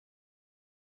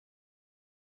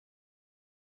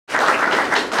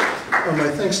my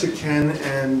thanks to Ken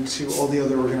and to all the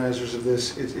other organizers of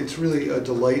this. It's really a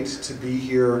delight to be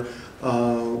here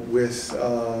with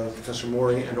Professor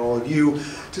Mori and all of you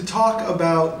to talk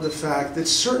about the fact that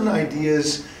certain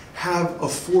ideas have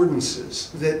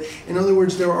affordances. That, in other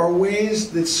words, there are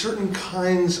ways that certain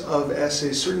kinds of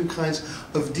essays, certain kinds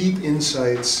of deep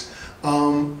insights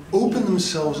open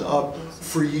themselves up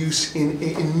for use in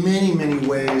many, many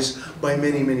ways by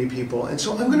many, many people. And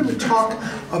so I'm going to talk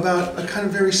about a kind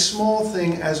of very small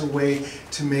thing as a way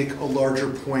to make a larger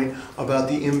point about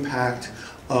the impact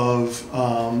of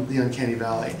the Uncanny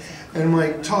Valley. And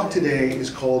my talk today is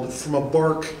called From a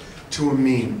Bark to a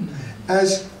Meme.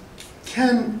 As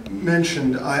Ken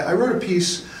mentioned, I wrote a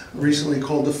piece recently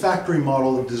called The Factory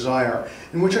Model of Desire,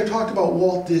 in which I talked about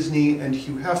Walt Disney and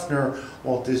Hugh Hefner,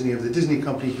 Walt Disney of the Disney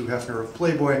Company, Hugh Hefner of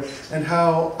Playboy, and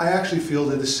how I actually feel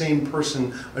they're the same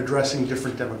person addressing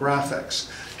different demographics,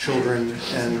 children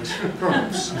and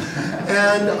grown-ups.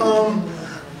 And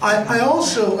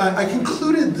I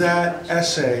concluded that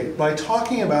essay by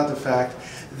talking about the fact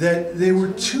that they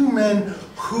were two men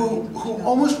who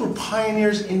almost were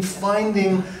pioneers in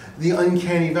finding the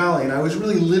Uncanny Valley. And I was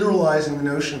really literalizing the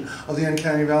notion of the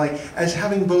Uncanny Valley as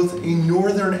having both a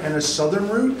northern and a southern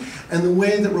root, and the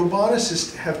way that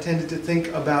roboticists have tended to think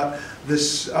about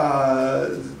this,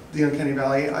 the Uncanny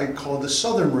Valley, I call it the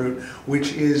southern root,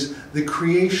 which is the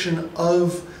creation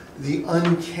of the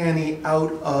uncanny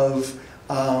out of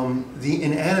the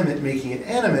inanimate, making it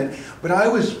animate. But I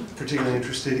was particularly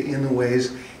interested in the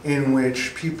ways in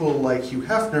which people like Hugh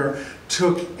Hefner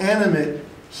took animate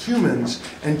humans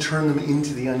and turned them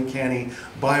into the uncanny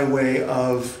by way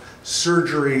of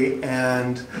surgery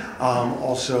and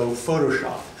also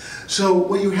Photoshop. So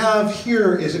what you have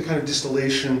here is a kind of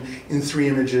distillation in 3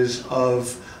 images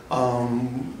of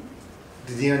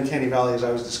the Uncanny Valley as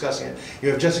I was discussing it. You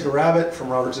have Jessica Rabbit from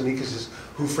Robert Zemeckis'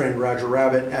 Who Framed Roger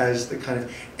Rabbit as the kind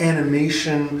of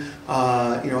animation,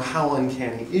 how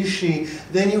uncanny is she?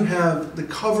 Then you have the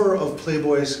cover of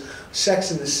Playboy's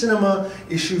Sex in the Cinema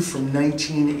issue from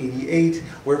 1988,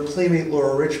 where Playmate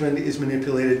Laura Richmond is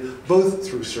manipulated both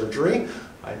through surgery,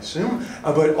 I assume,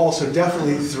 but also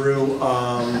definitely through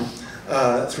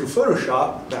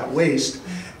Photoshop, that waste.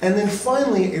 And then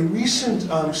finally, a recent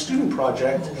student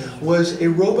project was a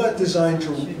robot designed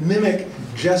to mimic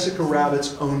Jessica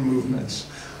Rabbit's own movements.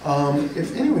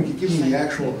 If anyone could give me the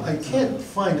actual, I can't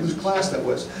find whose class that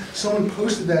was. Someone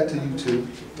posted that to YouTube,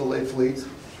 delightfully,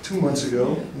 2 months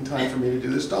ago, in time for me to do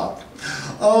this talk.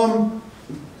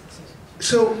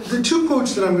 So the 2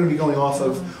 quotes that I'm going to be going off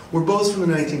of were both from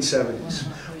the 1970s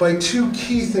by 2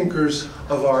 key thinkers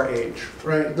of our age,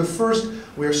 right? The first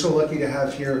we are so lucky to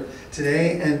have here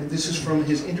today, and this is from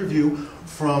his interview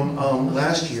from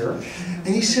last year. And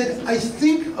he said, "I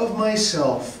think of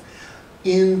myself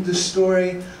in the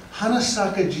story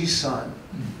Hanasaka-ji-san.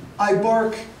 I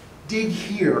bark, dig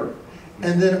here,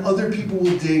 and then other people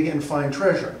will dig and find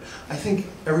treasure." I think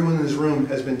everyone in this room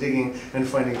has been digging and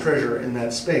finding treasure in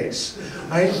that space,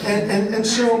 right? And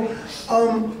so,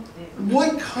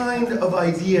 what kind of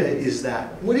idea is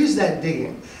that? What is that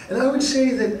digging? And I would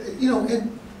say that,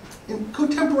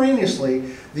 contemporaneously,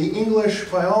 the English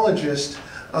biologist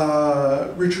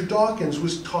Richard Dawkins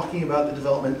was talking about the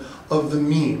development of the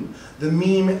meme. The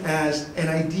meme as an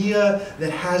idea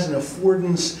that has an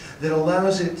affordance that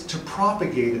allows it to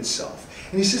propagate itself.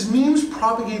 And he says memes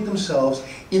propagate themselves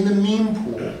in the meme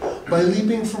pool by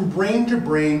leaping from brain to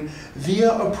brain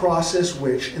via a process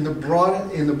which, in the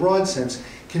broad sense,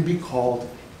 can be called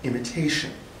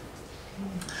imitation.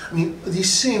 I mean, these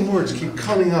same words keep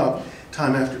coming up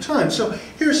time after time. So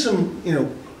here's some,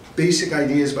 basic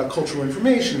ideas about cultural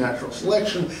information, natural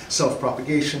selection,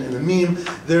 self-propagation, and the meme.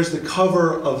 There's the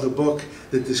cover of the book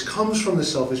that this comes from, The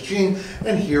Selfish Gene,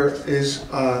 and here is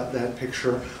that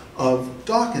picture of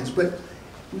Dawkins. But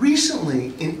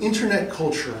recently, in internet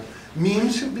culture,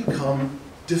 memes have become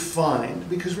defined,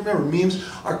 because remember, memes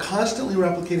are constantly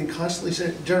replicating, constantly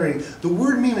generating. The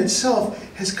word meme itself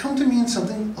has come to mean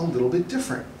something a little bit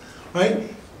different,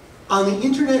 right? On the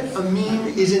internet, a meme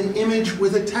is an image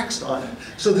with a text on it.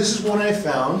 So this is one I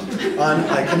found on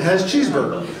Icon Has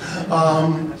Cheeseburger,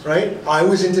 right? I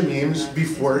was into memes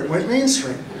before it went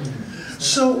mainstream.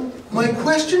 So my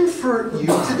question for you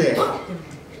today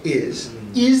is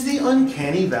the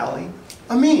Uncanny Valley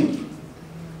a meme,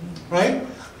 right?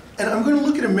 And I'm going to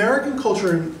look at American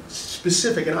culture in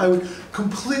specific, and I would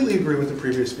completely agree with the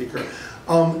previous speaker.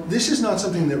 This is not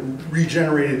something that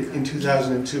regenerated in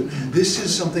 2002. This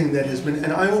is something that has been,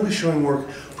 and I will be showing work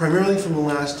primarily from the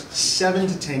last 7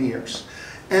 to 10 years.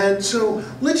 And so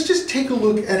let's just take a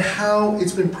look at how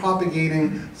it's been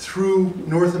propagating through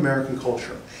North American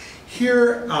culture.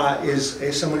 Here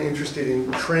is someone interested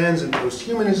in trans and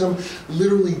posthumanism,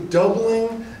 literally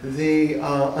doubling the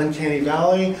Uncanny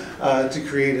Valley to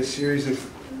create a series of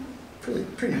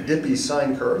pretty dippy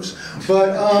sine curves. But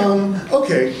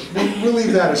okay, we'll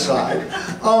leave that aside.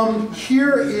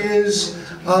 Here is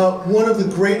one of the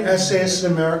great essayists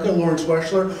in America, Lawrence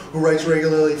Weschler, who writes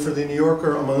regularly for The New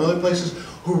Yorker, among other places,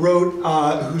 who wrote,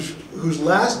 whose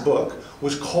last book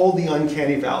was called The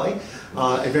Uncanny Valley,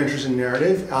 Adventures in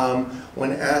Narrative.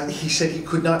 When he said he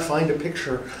could not find a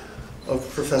picture of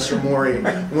Professor Maury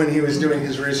when he was doing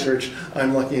his research.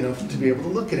 I'm lucky enough to be able to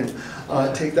look at him.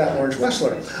 Take that, Lawrence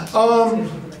Weschler.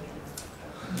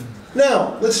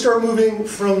 Now, let's start moving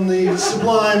from the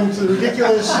sublime to the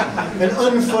ridiculous, an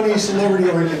unfunny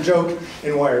celebrity-oriented joke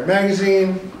in Wired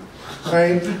magazine,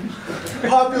 right?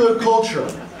 Popular culture,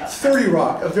 30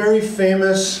 Rock, a very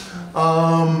famous,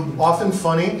 often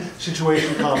funny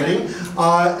situation comedy.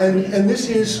 And this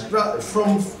is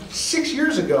from 6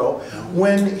 years ago,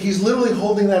 when he's literally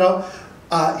holding that up.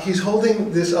 He's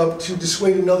holding this up to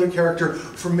dissuade another character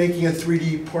from making a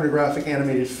 3D pornographic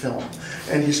animated film.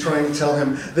 And he's trying to tell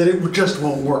him that it just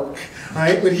won't work,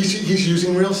 right? But he's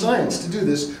using real science to do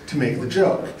this, to make the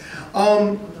joke.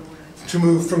 To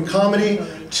move from comedy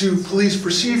to police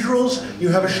procedurals, you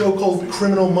have a show called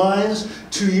Criminal Minds.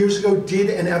 2 years ago did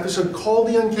an episode called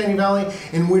The Uncanny Valley,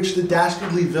 in which the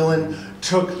dastardly villain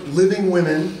took living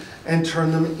women and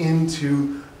turned them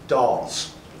into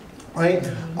dolls. Right?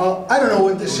 I don't know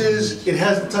what this is. It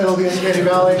has the title The Uncanny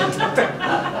Valley.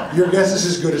 Your guess is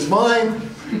as good as mine.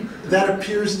 That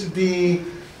appears to be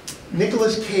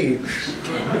Nicolas Cage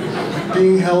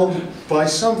being held by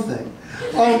something.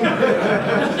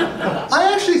 I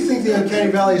actually think the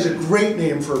Uncanny Valley is a great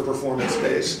name for a performance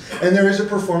space. And there is a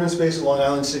performance space in Long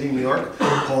Island City, New York,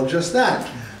 called just that.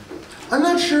 I'm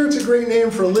not sure it's a great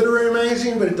name for a literary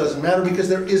magazine, but it doesn't matter because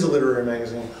there is a literary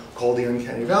magazine called The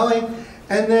Uncanny Valley.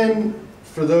 And then,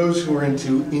 for those who are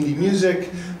into indie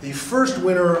music, the first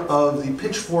winner of the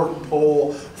Pitchfork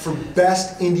poll for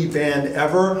Best Indie Band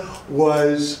Ever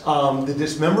was the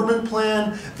Dismemberment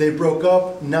Plan. They broke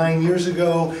up 9 years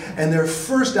ago, and their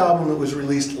first album that was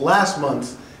released last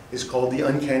month is called The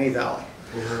Uncanny Valley.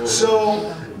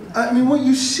 So, I mean, what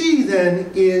you see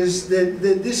then is that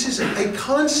this is a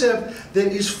concept that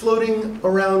is floating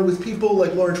around with people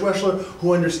like Lawrence Weschler,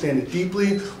 who understand it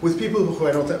deeply, with people who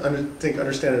I don't think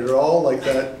understand it at all, like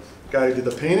that guy who did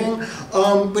the painting.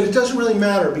 But it doesn't really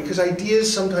matter, because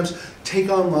ideas sometimes take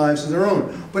on lives of their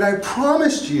own. But I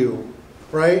promised you,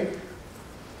 right,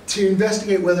 to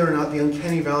investigate whether or not the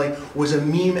Uncanny Valley was a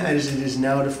meme as it is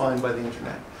now defined by the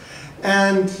internet.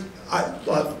 And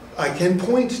I can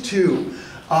point to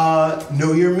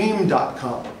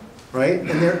knowyourmeme.com, right?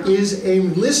 And there is a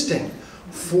listing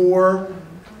for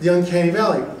the Uncanny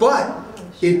Valley. But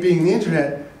it being the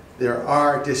internet, there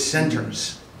are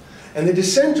dissenters. And the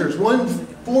dissenters, one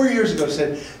 4 years ago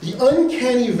said, the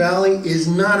Uncanny Valley is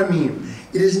not a meme.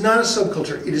 It is not a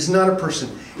subculture. It is not a person.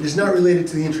 It is not related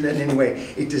to the internet in any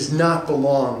way. It does not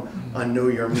belong on Know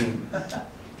Your Meme.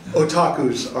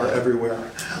 Otakus are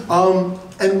everywhere.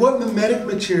 And what mimetic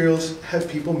materials have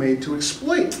people made to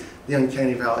exploit the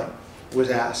Uncanny Valley, was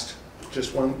asked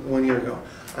just one year ago.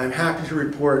 I'm happy to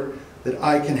report that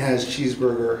Icahn has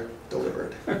cheeseburger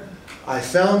delivered. I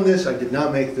found this, I did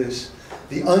not make this,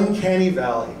 the Uncanny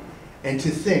Valley, and to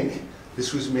think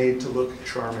this was made to look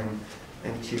charming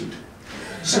and cute.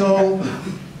 So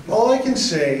all I can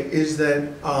say is that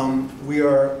we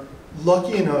are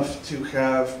lucky enough to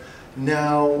have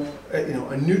now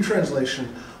a new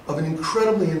translation of an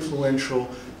incredibly influential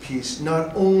piece,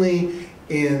 not only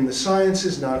in the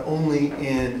sciences, not only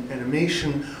in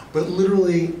animation, but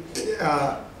literally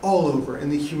all over. In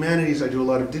the humanities, I do a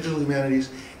lot of digital humanities.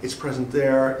 It's present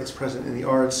there, it's present in the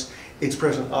arts, it's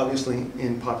present obviously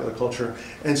in popular culture.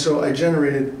 And so I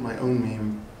generated my own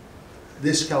meme.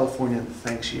 This California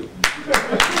thanks you.